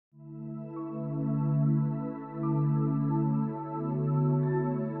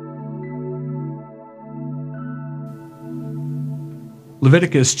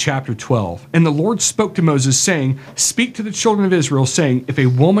Leviticus Chapter 12. And the Lord spoke to Moses, saying, Speak to the children of Israel, saying, If a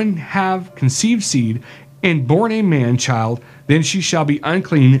woman have conceived seed, and born a man child, then she shall be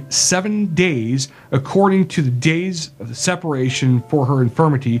unclean 7 days, according to the days of the separation for her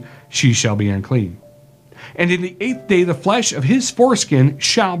infirmity, she shall be unclean. And in the 8th day the flesh of his foreskin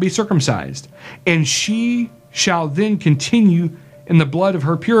shall be circumcised, and she shall then continue in the blood of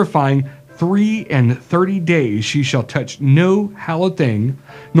her purifying 33 days. She shall touch no hallowed thing,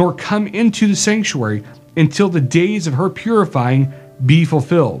 nor come into the sanctuary, until the days of her purifying be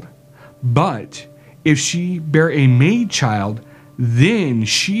fulfilled. But if she bear a maid child, then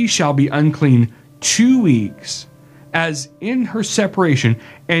she shall be unclean 2 weeks, as in her separation,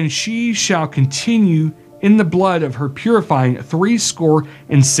 and she shall continue in the blood of her purifying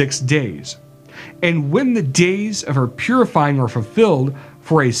 66 days. And when the days of her purifying are fulfilled,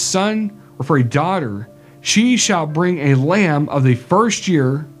 for a son or for a daughter, she shall bring a lamb of the first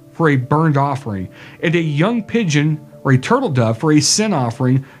year for a burnt offering, and a young pigeon or a turtle dove for a sin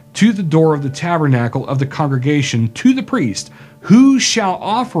offering, to the door of the tabernacle of the congregation, to the priest, who shall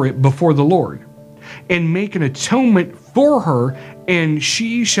offer it before the Lord, and make an atonement for her, and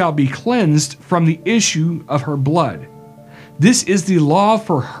she shall be cleansed from the issue of her blood. This is the law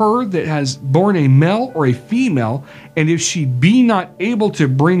for her that has borne a male or a female, and if she be not able to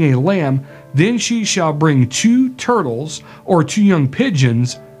bring a lamb, then she shall bring 2 turtles or 2 young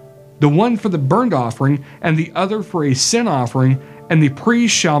pigeons, the one for the burnt offering, and the other for a sin offering, and the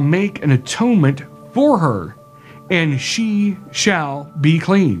priest shall make an atonement for her, and she shall be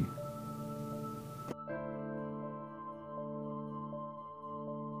clean.